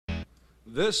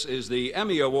This is the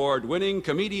Emmy Award Winning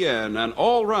comedienne and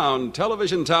all-round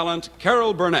television talent,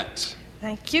 Carol Burnett.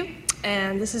 Thank you.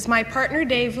 And this is my partner,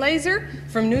 Dave Laser,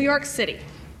 from New York City.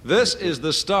 This is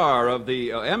the star of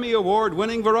the Emmy Award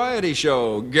Winning variety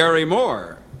show, Garry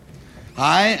Moore.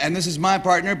 Hi, and this is my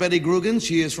partner, Betty Grugan.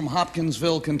 She is from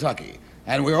Hopkinsville, Kentucky.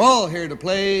 And we're all here to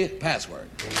play Password.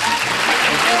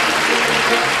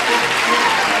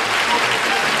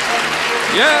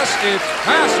 Yes, it's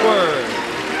Password.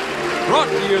 Brought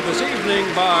to you this evening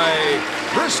by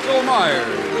Bristol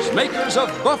Myers, makers of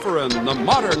Bufferin, the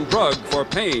modern drug for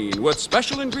pain, with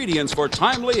special ingredients for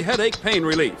timely headache pain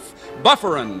relief.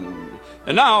 Bufferin.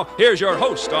 And now, here's your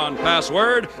host on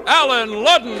Password, Alan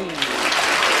Ludden.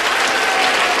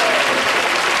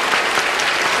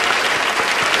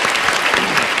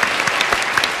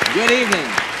 Good evening.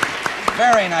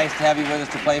 Very nice to have you with us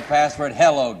to play Password.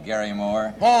 Hello, Garry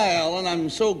Moore. Hi, Alan. I'm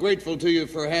so grateful to you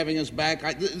for having us back.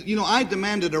 I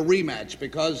demanded a rematch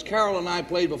because Carol and I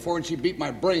played before and she beat my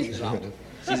brains out.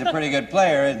 She's a pretty good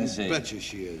player, isn't she? Betcha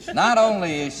she is. Not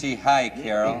only is she... Hi,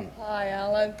 Carol. Hi,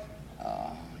 Alan.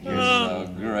 Oh, you're so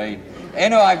great. You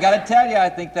know, I've got to tell you, I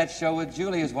think that show with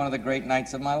Julie is one of the great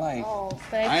nights of my life. Oh,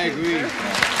 thank you. I agree.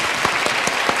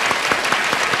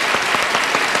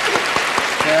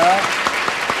 Carol,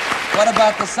 what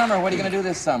about the summer? What are you going to do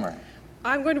this summer?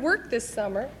 I'm going to work this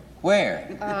summer.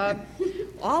 Where?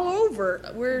 All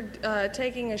over. We're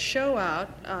taking a show out,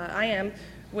 I am,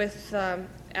 with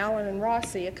Alan and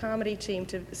Rossi, a comedy team,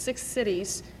 to 6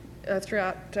 cities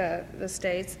throughout the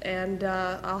States. And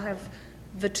I'll have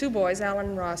the 2 boys, Alan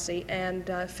and Rossi, and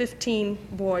 15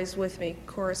 boys with me,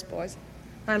 chorus boys.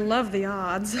 I love the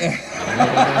odds. 17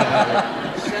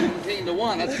 to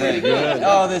 1. That's pretty good.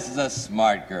 Oh, this is a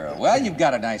smart girl. Well, you've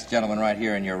got a nice gentleman right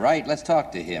here on your right. Let's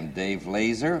talk to him. Dave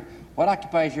Laser. What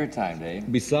occupies your time,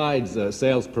 Dave? Besides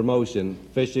sales promotion,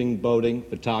 fishing, boating,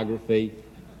 photography,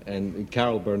 and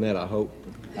Carol Burnett, I hope.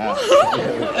 Well,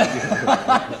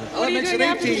 that makes it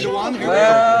 18 to 1.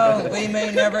 Well, we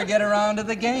may never get around to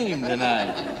the game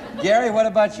tonight. Gary, what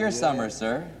about your summer,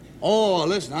 sir? Oh,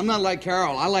 listen, I'm not like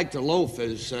Carol. I like to loaf.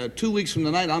 2 weeks from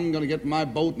tonight, I'm going to get my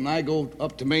boat, and I go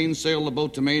up to Maine, sail the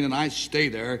boat to Maine, and I stay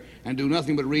there and do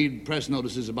nothing but read press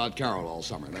notices about Carol all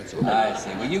summer. That's all. I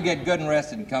see. Well, you get good and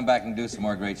rested and come back and do some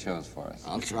more great shows for us.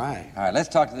 I'll try. All right, let's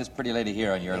talk to this pretty lady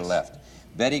here on your left.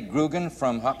 Betty Grugan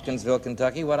from Hopkinsville,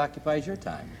 Kentucky. What occupies your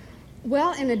time?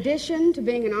 Well, in addition to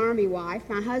being an Army wife,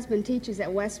 my husband teaches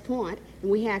at West Point,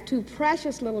 and we have 2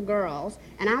 precious little girls,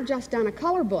 and I've just done a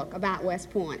color book about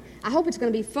West Point. I hope it's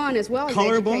going to be fun as well as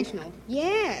Color book? educational.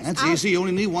 Yes. That's easy. You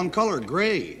only need one color,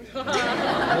 gray. Whole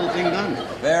thing done.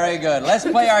 Very good. Let's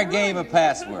play our game of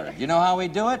Password. You know how we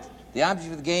do it? The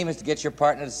object of the game is to get your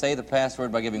partner to say the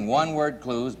password by giving one-word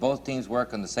clues. Both teams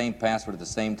work on the same password at the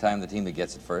same time. The team that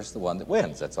gets it first, the one that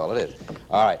wins. That's all it is.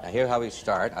 All right, now here's how we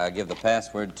start. I'll give the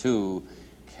password to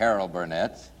Carol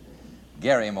Burnett,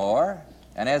 Garry Moore,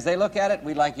 and as they look at it,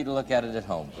 we'd like you to look at it at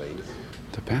home, please.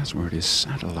 The password is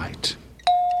satellite.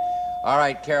 All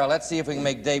right, Carol, let's see if we can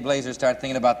make Dave Blazer start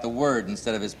thinking about the word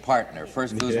instead of his partner.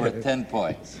 First clue's worth 10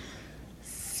 points.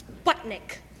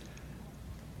 Sputnik.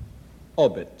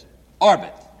 Orbit.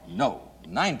 Orbit. No.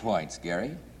 9 points,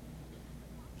 Gary.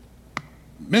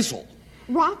 Missile.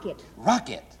 Rocket.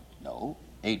 Rocket. No.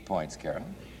 8 points, Carol.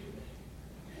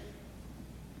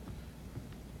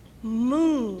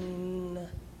 Moon.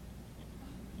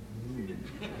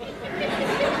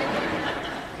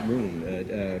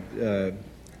 Moon.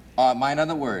 Mine on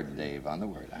the word, Dave, on the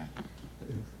word.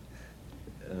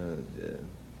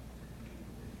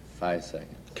 5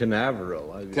 seconds.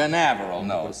 Canaveral. Canaveral,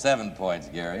 no. 7 points,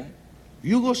 Gary.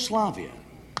 Yugoslavia.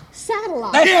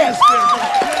 Satellite. Yes!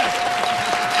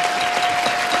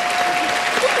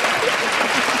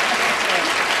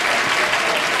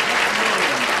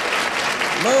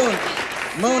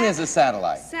 Moon is a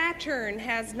satellite. Saturn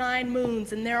has 9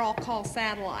 moons, and they're all called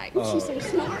satellites. She's so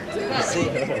smart. See,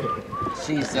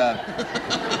 she's,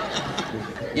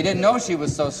 you didn't know she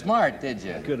was so smart, did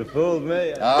you? Could have fooled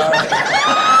me. All right.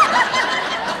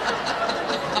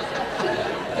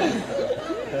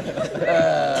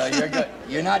 You're good.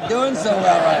 You're not doing so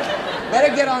well, right?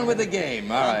 Better get on with the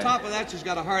game. All On right. top of that, she's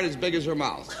got a heart as big as her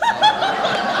mouth.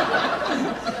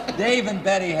 Dave and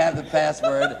Betty have the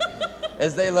password.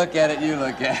 As they look at it, you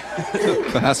look at it.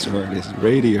 The password is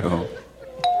radio.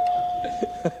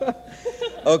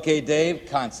 Okay, Dave,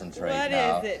 concentrate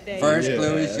now. What is it, Dave? First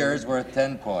clue is yours, worth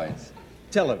 10 points.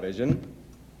 Television.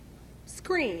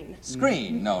 Screen.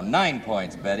 Screen, no, 9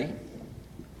 points, Betty.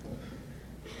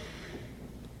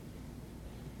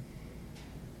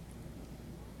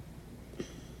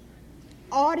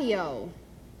 Audio.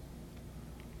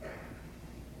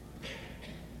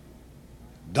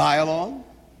 Dialogue?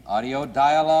 Audio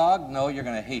dialogue? No, you're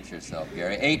going to hate yourself,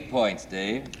 Gary. 8 points,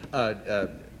 Dave.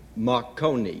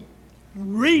 Marconi.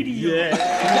 Radio. Yeah.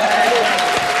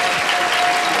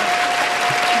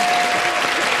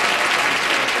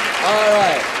 All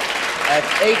right.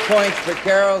 That's 8 points for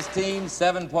Carol's team,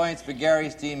 7 points for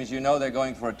Gary's team. As you know, they're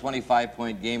going for a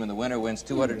 25-point game, and the winner wins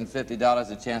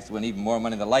 $250, a chance to win even more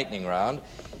money in the lightning round.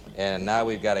 And now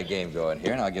we've got a game going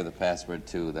here, and I'll give the password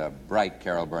to the bright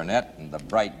Carol Burnett and the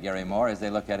bright Garry Moore. As they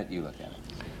look at it, you look at it.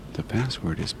 The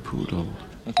password is poodle.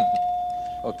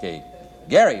 Okay.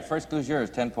 Gary, first clue's yours,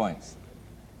 10 points.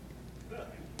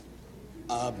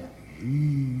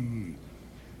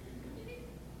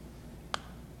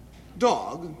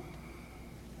 Dog?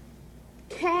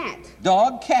 Cat.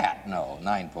 Dog, cat. No,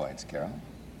 9 points, Carol.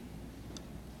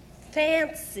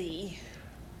 Fancy.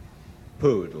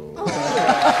 Poodle.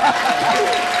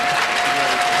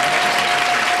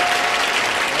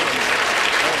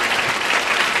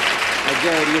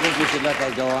 Gary, do you think we should let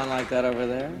that go on like that over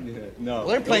there? No. Well,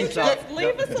 they're playing Just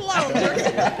leave us alone.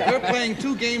 They're playing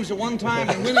 2 games at one time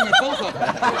and winning at both of them.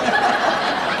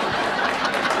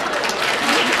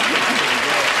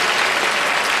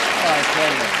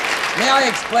 May I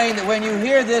explain that when you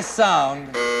hear this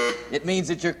sound, it means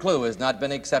that your clue has not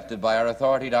been accepted by our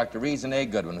authority, Dr. Reason A.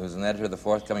 Goodwin, who's an editor of the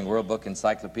forthcoming World Book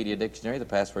Encyclopedia Dictionary. The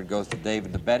password goes to Dave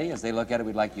and to Betty. As they look at it,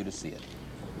 we'd like you to see it.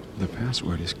 The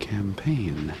password is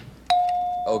campaign.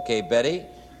 Okay, Betty,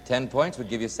 10 points would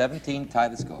give you 17. Tie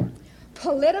the score.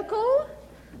 Political.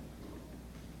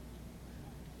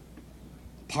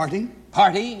 Party?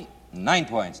 Party, 9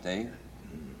 points, Dave.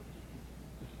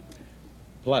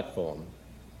 Platform.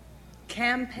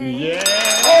 Campaign.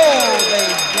 Oh, they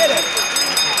did it!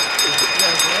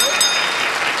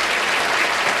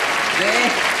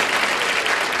 Dave,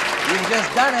 you've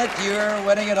just done it. You're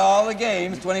winning at all the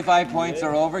games. 25 points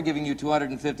are over, giving you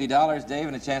 $250, Dave,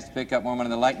 and a chance to pick up more money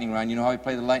in the lightning round. You know how we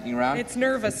play the lightning round? It's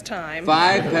nervous time.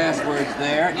 5 passwords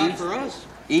there. Not for us.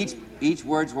 Each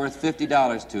word's worth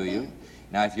 $50 to you.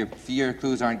 Now, if your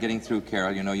clues aren't getting through,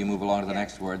 Carol, you know you move along to the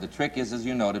next word. The trick is, as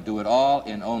you know, to do it all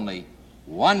in only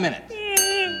 1 minute.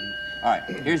 All right,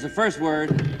 here's the first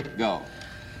word. Go.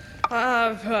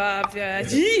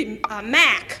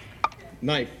 Mac.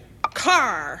 Knife.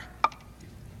 Car.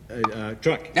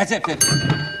 Truck. That's it, 50.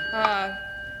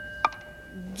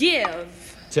 Give.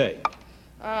 Take.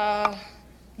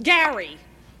 Gary.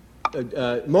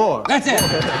 More. That's it.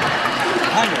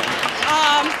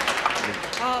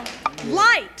 100.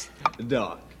 Light.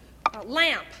 Dark.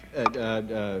 Lamp.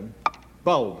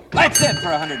 Bulb. That's it for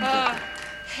 150.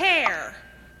 Hair.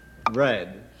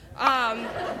 Red.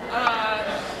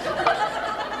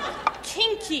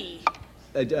 Kinky.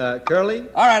 Curly.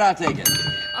 All right, I'll take it.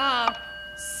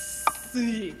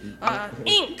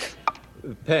 Ink.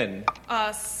 Pen.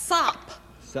 Sop.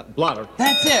 Blotter.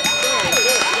 That's it.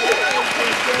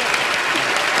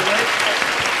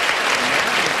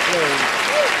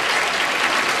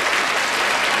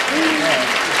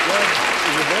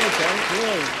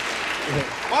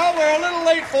 Well, we're a little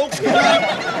late, folks.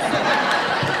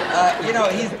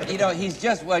 He's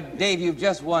just what, Dave, you've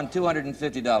just won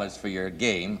 $250 for your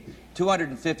game,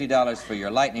 $250 for your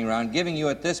lightning round, giving you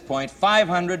at this point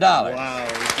 $500. Wow.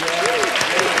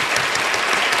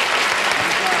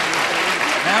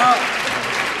 Now,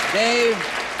 Dave,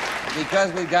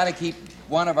 because we've got to keep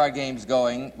one of our games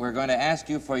going, we're going to ask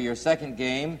you for your second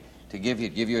game to give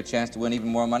you a chance to win even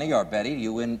more money. Or Betty,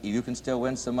 you can still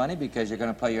win some money because you're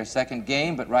going to play your second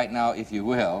game. But right now, if you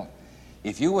will,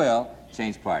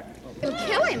 change partners. It'll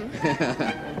kill him.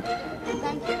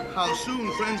 Thank you. How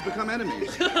soon friends become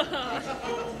enemies.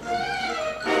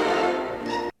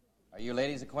 Are you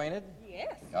ladies acquainted?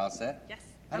 Yes. All set? Yes.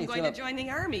 How do I'm you going feel to join the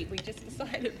army. We just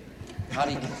decided. How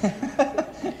do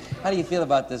you feel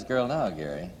about this girl now,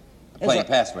 Gary? Playing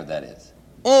password, that is.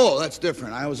 Oh, that's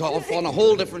different. I was off on a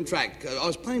whole different track. I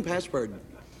was playing password.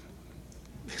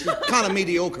 She's kind of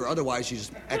mediocre. Otherwise, she's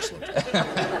excellent.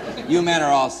 You men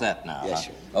are all set now. Yes,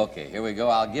 huh? sir. Okay, here we go.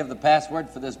 I'll give the password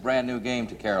for this brand new game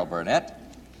to Carol Burnett,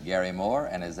 Garry Moore,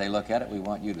 and as they look at it, we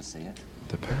want you to see it.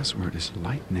 The password is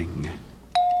lightning.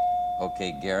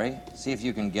 Okay, Gary, see if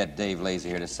you can get Dave Lazy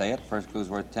here to say it. First clue's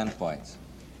worth 10 points.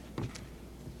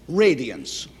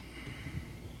 Radiance.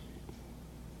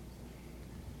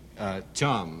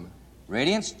 Charm.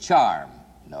 Radiance, charm.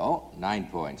 No, 9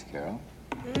 points, Carol.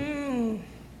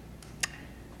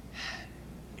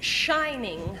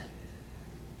 Shining.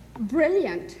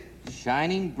 Brilliant.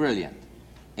 Shining, brilliant.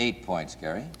 8 points,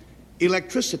 Gary.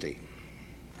 Electricity.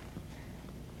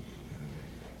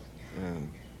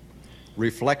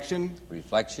 Reflection.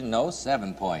 Reflection, no,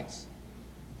 7 points.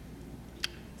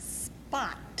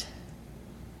 Spot.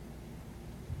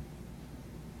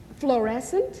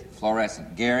 Fluorescent?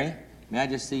 Fluorescent. Gary, may I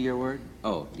just see your word?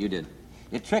 Oh, you did.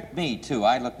 It tricked me, too.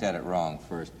 I looked at it wrong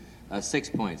first. 6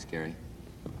 points, Gary.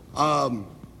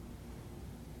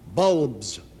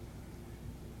 Bulbs.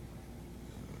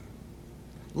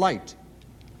 Light.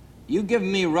 You've given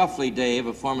me roughly, Dave,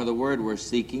 a form of the word we're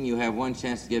seeking. You have one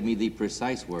chance to give me the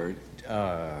precise word.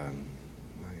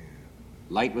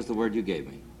 Light was the word you gave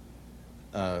me.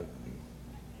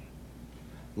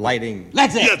 Lighting.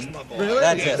 That's it. Yes, my boy. Really?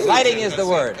 That's it. Lighting is the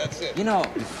word. That's it. You know.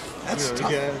 That's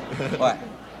tough. What?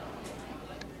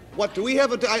 What, do we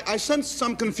have I sense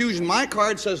some confusion. My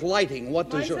card says lighting. What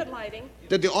does Mine your... said lighting.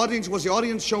 Was the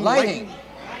audience shown Lighting.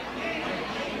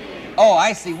 Oh,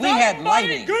 I see. We had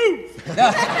lighting. Goof. No.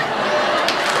 All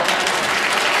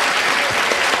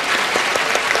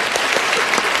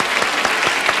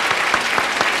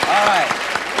right.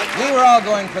 We were all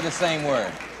going for the same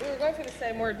word. We were going for the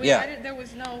same word. There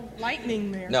was no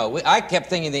lightning there. No, I kept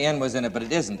thinking the N was in it, but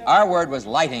it isn't. No. Our word was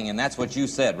lighting, and that's what you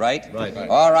said, right? Right.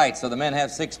 All right, so the men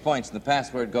have 6 points, and the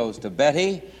password goes to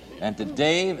Betty and to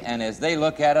Dave, and as they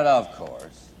look at it, of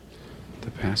course.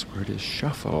 The password is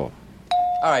shuffle.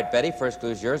 All right, Betty, first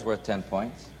clue's yours, worth 10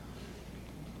 points.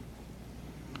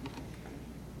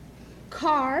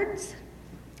 Cards?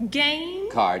 Game.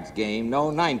 Cards, game,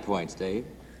 no, 9 points, Dave.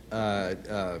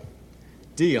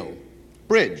 Deal.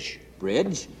 Bridge.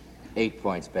 Bridge, 8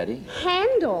 points, Betty.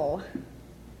 Handle?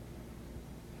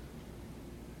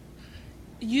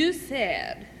 You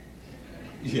said.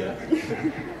 Yeah.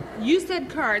 You said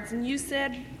cards, and you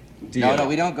said. Deal. No,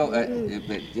 we don't go.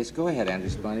 Just go ahead, Andrew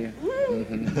Spondia.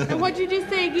 And what'd you just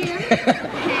say again?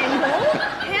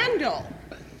 Handle.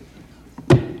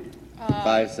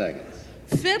 5 seconds.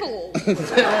 Fiddle.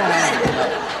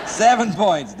 7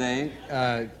 points, Dave.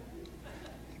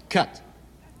 Cut.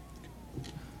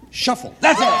 Shuffle.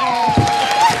 That's it.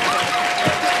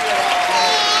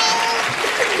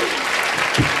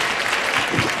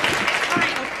 I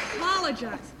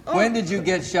apologize. When did you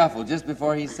get shuffled? Just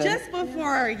before he said? Just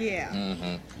before, yeah.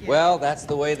 Mm-hmm. Well, that's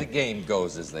the way the game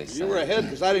goes, as they say. You were ahead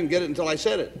because I didn't get it until I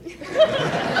said it.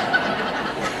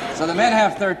 So the men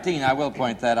have 13. I will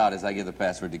point that out as I give the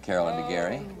password to Carol and to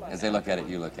Gary. As they look at it,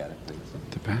 you look at it, please.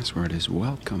 The password is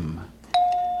welcome.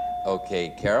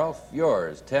 Okay, Carol,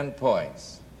 yours, 10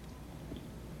 points.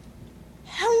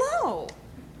 Hello.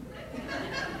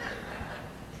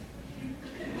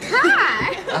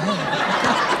 Hi!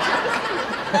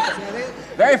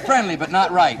 Very friendly, but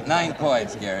not right. 9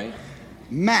 points, Gary.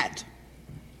 Mat.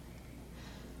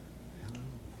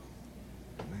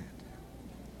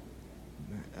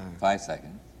 5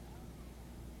 seconds.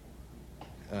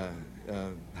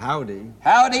 Howdy.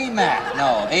 Howdy, Matt.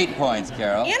 No, 8 points,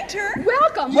 Carol. Enter.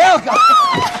 Welcome! Welcome.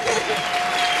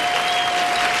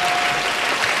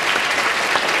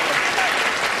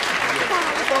 I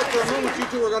thought for a moment you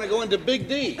two were going to go into Big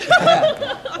D.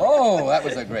 Oh, that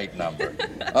was a great number.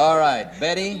 All right,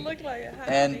 Betty Looked like a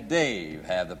and Dave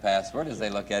have the password. As they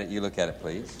look at it, you look at it,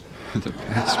 please. The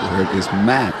password is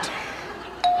Matt.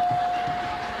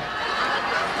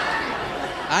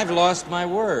 I've lost my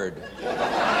word.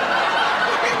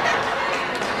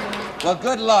 Well,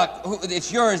 good luck.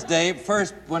 It's yours, Dave.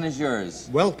 First one is yours.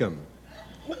 Welcome.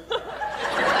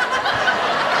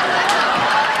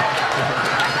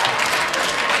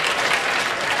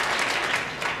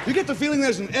 You get the feeling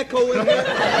there's an echo in here?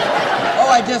 Oh,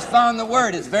 I just found the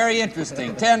word. It's very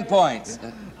interesting. 10 points.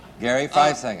 Gary,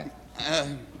 5 seconds.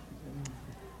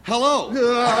 Hello.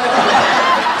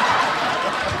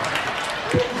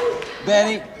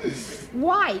 Betty.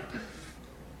 Wipe.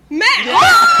 Matt.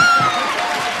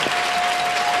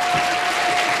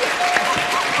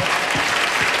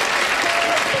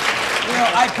 You know,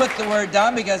 I put the word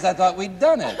down because I thought we'd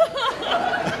done it.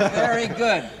 Very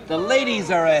good. The ladies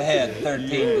are ahead,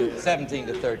 17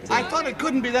 to 13. I thought it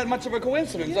couldn't be that much of a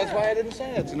coincidence. That's why I didn't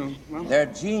say it, you know. Well, They're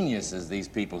geniuses, these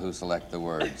people who select the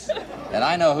words. And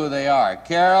I know who they are.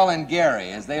 Carol and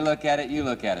Gary. As they look at it, you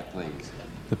look at it, please.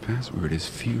 The password is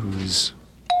fuse.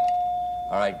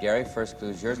 All right, Gary, first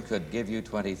clue's yours. Could give you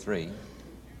 23.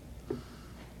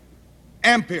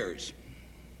 amperes.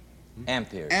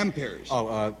 Amperes. Amperes.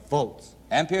 Oh, volts.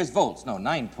 Amperes, volts. No,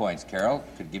 9 points, Carol.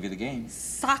 Could give you the game.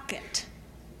 Socket.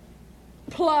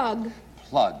 Plug.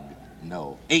 Plug.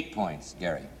 No. 8 points,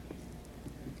 Gary.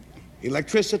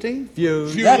 Electricity.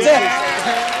 Fuse. That's it.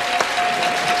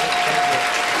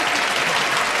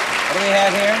 What do we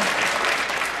have here?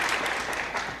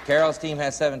 Carol's team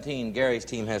has 17. Gary's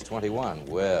team has 21.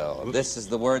 Well, this is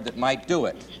the word that might do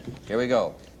it. Here we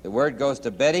go. The word goes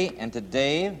to Betty and to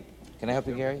Dave. Can I help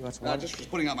you, Gary? What's the I word? just was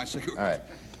putting out my cigarette. All right.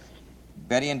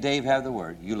 Betty and Dave have the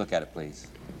word. You look at it, please.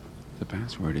 The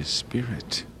password is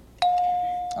spirit.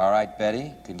 All right,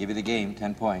 Betty. Can give you the game.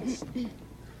 10 points.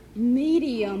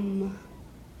 Medium.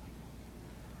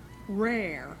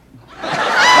 Rare.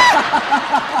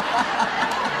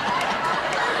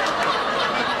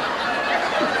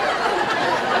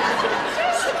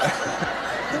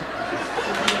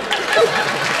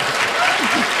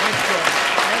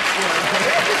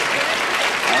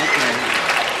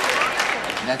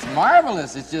 That's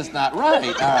marvelous. It's just not right.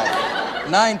 All right.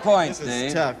 9 points,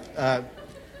 Dave. Tough.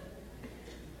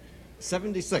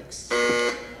 76.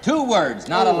 2 words,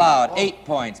 not allowed. 8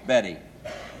 points, Betty.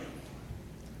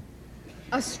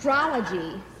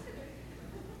 Astrology.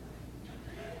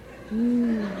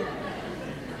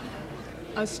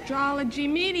 Astrology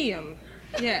medium.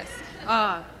 Yes.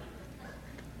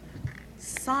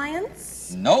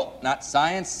 Science. Nope, not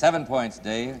science. 7 points,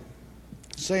 Dave.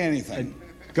 Say anything.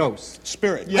 Ghost.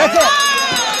 Spirit. That's it.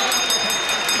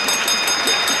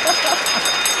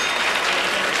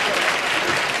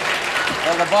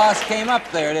 Well, the boss came up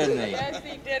there, didn't he? Yes,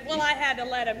 he did. Well, I had to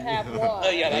let him have one.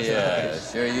 Yeah,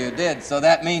 sure you did. So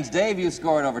that means, Dave, you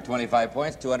scored over 25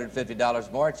 points,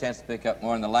 $250 more, a chance to pick up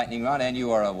more in the lightning round, and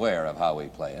you are aware of how we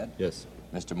play it. Yes.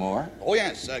 Mr. Moore? Oh,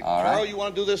 yes. All Carl, right. you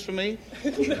want to do this for me?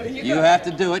 You have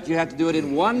to do it. You have to do it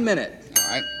in 1 minute.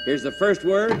 All right. Here's the first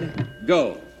word.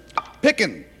 Go.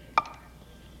 Pickin'.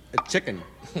 Chicken.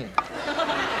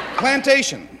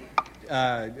 Plantation.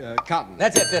 Cotton.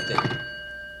 That's it, 50.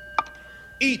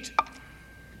 Eat.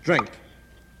 Drink.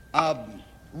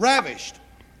 Ravished.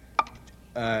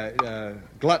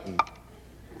 Glutton.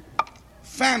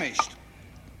 Famished.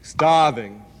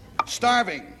 Starving.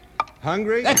 Starving.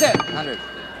 Hungry. That's it, 100.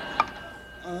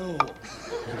 Oh.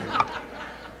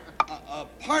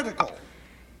 Particle.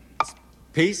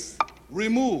 Piece.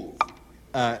 Remove.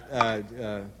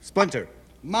 Splinter.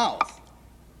 Mouth.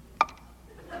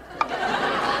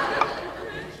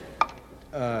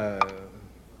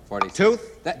 42.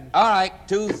 Tooth. All right,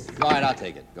 tooth. All right, I'll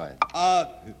take it. Go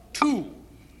ahead. Two.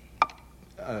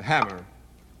 Hammer.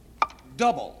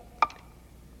 Double.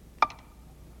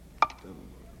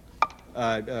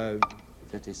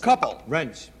 56. Couple.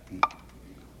 Wrench.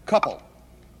 Couple.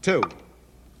 2.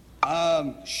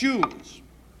 Shoes.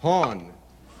 Horn.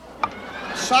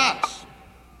 Socks.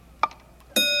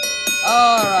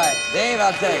 All right, Dave,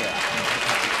 I'll tell you.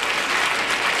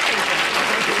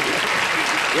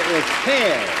 It was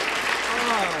pair.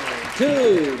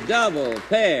 2 double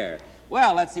pair.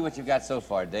 Well, let's see what you've got so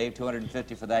far, Dave.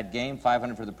 250 for that game,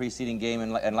 500 for the preceding game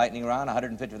and lightning round,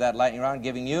 150 for that lightning round,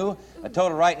 giving you a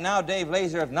total right now, Dave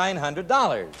Laser, of $900.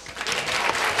 And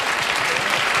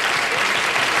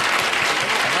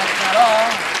that's not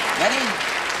all. Betty,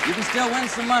 you can still win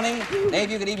some money. Dave,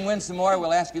 you could even win some more.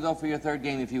 We'll ask you, though, for your third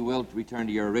game, if you will, to return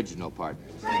to your original partners.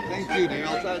 Thank you, Dave.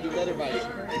 I'll try to do better by you.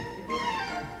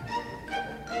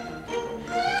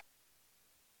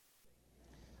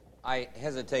 I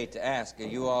hesitate to ask, are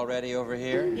you all ready over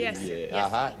here? Yes. Yes.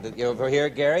 Uh-huh. You over here,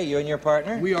 Gary, you and your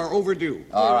partner? We are overdue.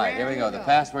 All right, here we go. The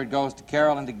password goes to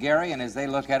Carol and to Gary, and as they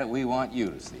look at it, we want you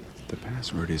to see it. The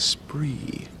password is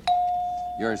spree.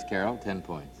 Yours, Carol, 10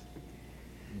 points.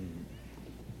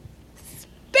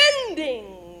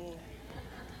 Spending.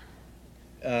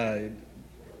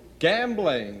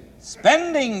 Gambling.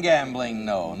 Spending gambling,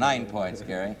 no. 9 points,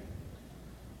 Gary.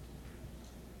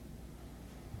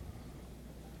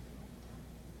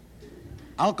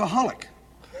 Alcoholic.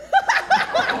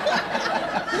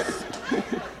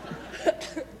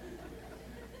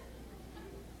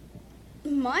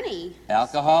 Money.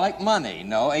 Alcoholic money,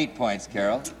 no. 8 points,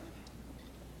 Carol.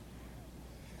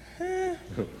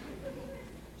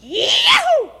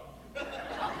 Yahoo!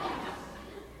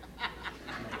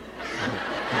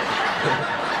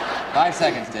 5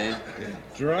 seconds, Dave.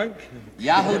 Drunk.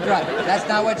 Yahoo drunk. That's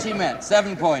not what she meant.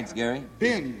 7 points, Gary.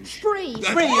 Binge. Spree.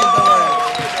 Spree is the word.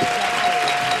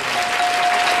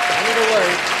 I need a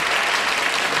word.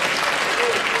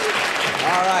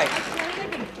 All right.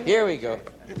 Here we go.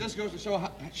 It just goes to show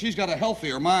how she's got a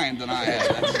healthier mind than I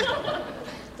have.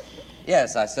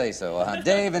 Yes, I say so.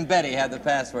 Dave and Betty have the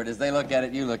password. As they look at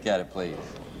it, you look at it, please.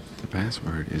 The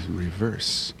password is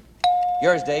reverse.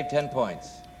 Yours, Dave, 10 points.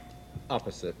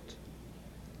 Opposite.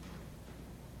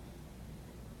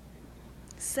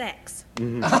 Sex.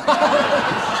 9.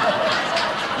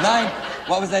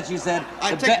 What was that you said?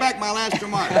 I take back my last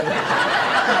remark.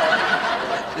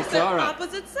 It's all right.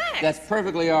 Opposite sex. That's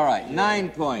perfectly all right. 9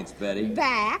 points, Betty.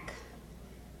 Back.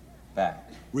 Back.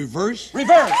 Reverse.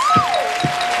 Reverse.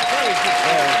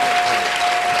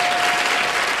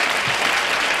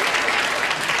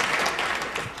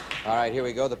 All right, here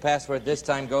we go. The password this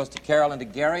time goes to Carol and to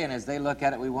Gary, and as they look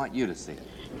at it, we want you to see it.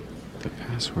 The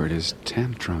password is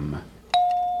tantrum.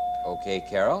 Okay,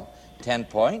 Carol. 10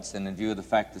 points, and in view of the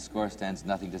fact the score stands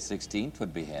nothing to 16,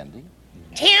 'twould be handy.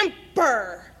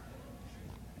 Temper.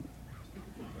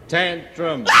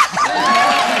 Tantrum.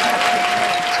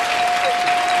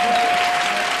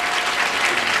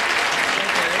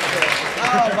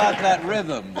 How about that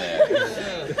rhythm there?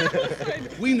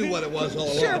 We knew what it was all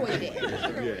along. Sure we did. Sure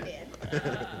we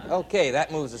did. Okay,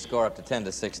 that moves the score up to 10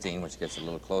 to 16, which gets a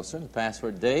little closer. The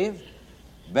password, Dave.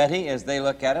 Betty, as they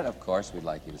look at it, of course, we'd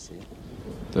like you to see it.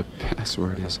 The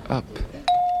password is up.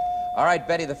 All right,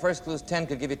 Betty, the first clue's 10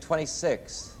 could give you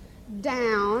 26.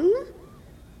 Down.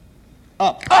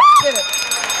 Up. Get it.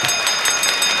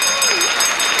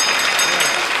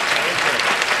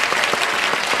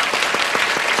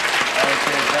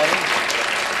 Okay, Betty.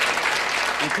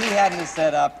 If he hadn't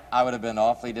set up, I would have been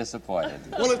awfully disappointed.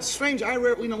 Well, it's strange.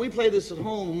 We play this at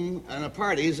home and at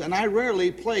parties, and I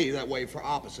rarely play that way for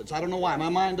opposites. I don't know why. My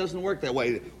mind doesn't work that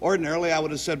way. Ordinarily, I would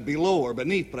have said below or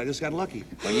beneath, but I just got lucky.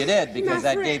 Well, you did, because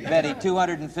My that gave Betty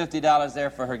 $250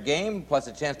 there for her game, plus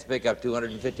a chance to pick up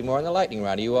 $250 more in the lightning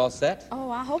round. Are you all set?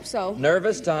 Oh, I hope so.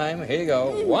 Nervous time. Here you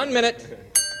go. 1 minute.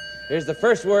 Here's the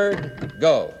first word.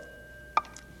 Go.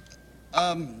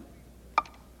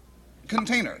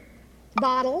 Container.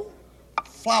 Bottle.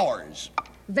 Flowers.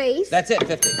 Vase. That's it,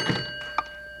 50.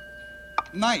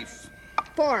 Knife.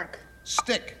 Fork.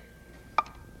 Stick.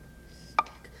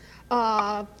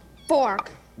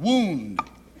 Fork. Wound.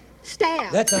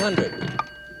 Stab. That's 100.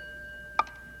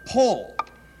 Pull.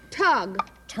 Tug.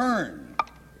 Turn.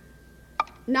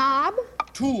 Knob.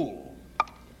 Tool.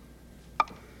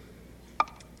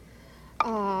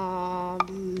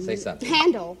 Say something.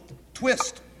 Handle.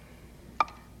 Twist.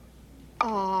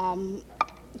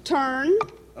 Turn.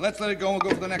 Let's let it go and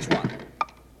we'll go for the next one.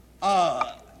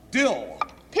 Dill.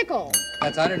 Pickle.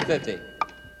 That's 150.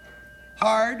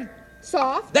 Hard.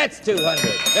 Soft. That's 200.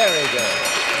 Very good.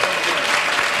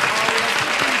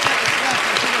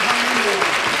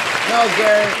 No,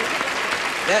 Gary.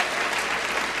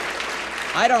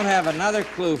 I don't have another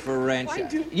clue for wrench.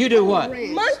 You do what?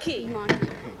 Wrench. Monkey.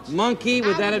 Monkey,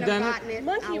 would that have done it?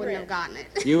 I wouldn't have gotten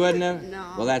it. You wouldn't have?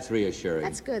 No. Well, that's reassuring.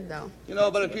 That's good, though. You know,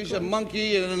 but if you said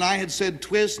monkey and I had said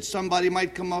twist, somebody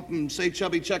might come up and say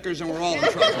chubby checkers and we're all in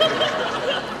trouble.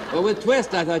 Well, with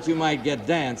twist, I thought you might get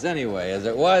dance anyway. As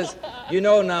it was, you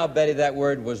know now, Betty, that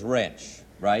word was wrench,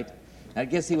 right? Now,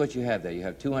 guess see what you have there. You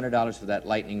have $200 for that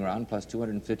lightning round, plus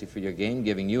 $250 for your game,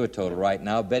 giving you a total right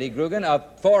now, Betty Grugan,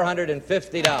 of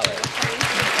 $450.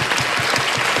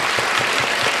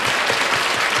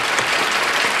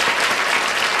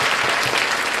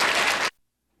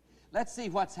 Let's see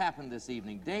what's happened this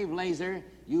evening. Dave Laser,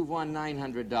 you've won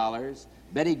 $900.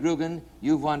 Betty Grugan,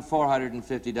 you've won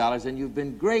 $450, and you've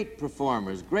been great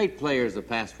performers, great players of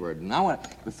Password. And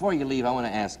before you leave, I want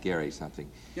to ask Gary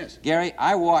something. Yes. Gary,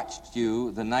 I watched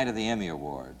you the night of the Emmy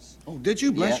Awards. Oh, did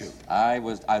you? Bless you. I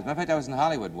was, as a matter of fact, I was in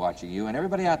Hollywood watching you, and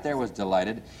everybody out there was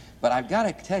delighted. But I've got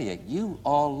to tell you, you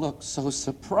all looked so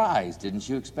surprised. Didn't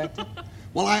you expect it?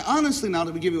 Well, I honestly, now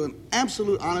to give you an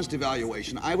absolute honest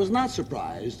evaluation, I was not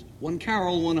surprised when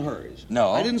Carol won hers.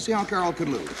 No? I didn't see how Carol could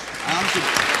lose. I honestly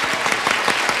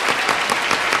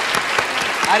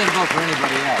I didn't vote for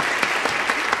anybody else.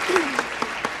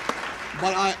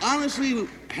 But I honestly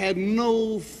had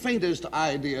no faintest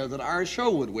idea that our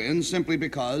show would win simply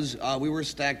because we were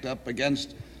stacked up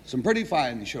against some pretty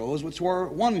fine shows which were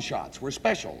one-shots, were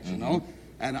specials, you know?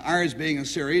 And ours being a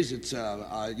series, it's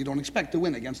you don't expect to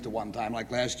win against a one-time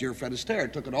like last year. Fred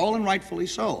Astaire took it all, and rightfully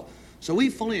so. So we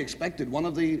fully expected one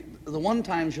of the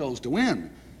one-time shows to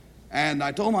win. And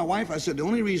I told my wife, I said, the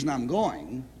only reason I'm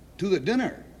going to the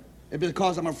dinner is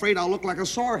because I'm afraid I'll look like a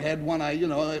sorehead when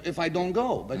if I don't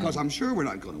go, because I'm sure we're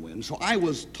not going to win. So I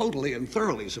was totally and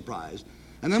thoroughly surprised.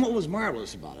 And then what was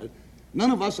marvelous about it,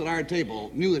 none of us at our table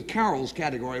knew that Carol's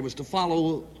category was to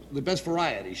follow the best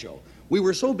variety show. We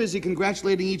were so busy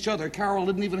congratulating each other, Carol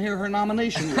didn't even hear her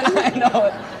nomination. I know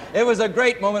it. It was a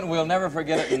great moment. We'll never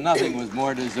forget it, and nothing was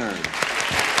more deserved.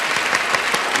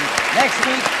 Next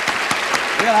week,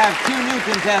 we'll have two new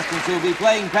contestants who will be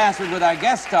playing Password with our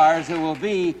guest stars, who will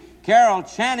be Carol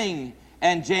Channing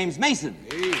and James Mason.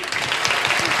 Hey.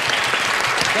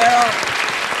 Carol,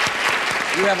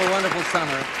 you have a wonderful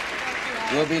summer.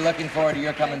 We'll be looking forward to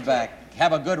your coming back.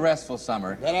 Have a good, restful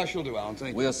summer. That I shall do, Alan.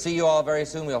 Thank you. We'll see you all very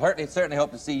soon. We'll certainly hope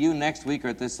to see you next week or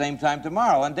at this same time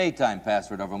tomorrow on Daytime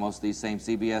Password over most of these same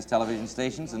CBS television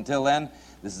stations. Until then,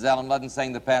 this is Alan Ludden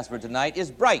saying the password tonight is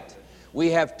bright. We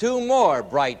have two more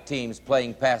bright teams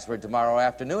playing Password tomorrow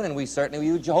afternoon, and we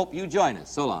certainly hope you join us.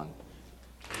 So long.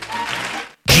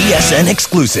 GSN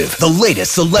exclusive. The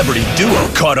latest celebrity duo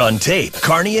caught on tape.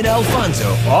 Carney and Alfonso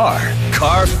are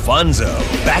Carfunzo.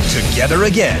 Back together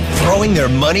again, throwing their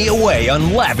money away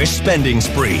on lavish spending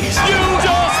sprees. You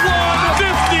just won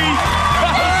 50!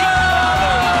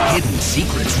 Hidden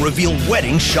secrets reveal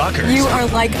wedding shockers. You are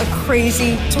like a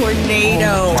crazy tornado.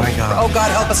 Oh my God. Oh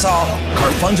God, help us all.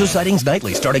 Carfunzo sightings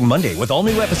nightly starting Monday with all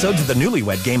new episodes of the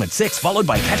Newlywed Game at 6, followed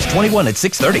by Catch 21 at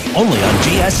 6:30, only on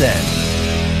GSN.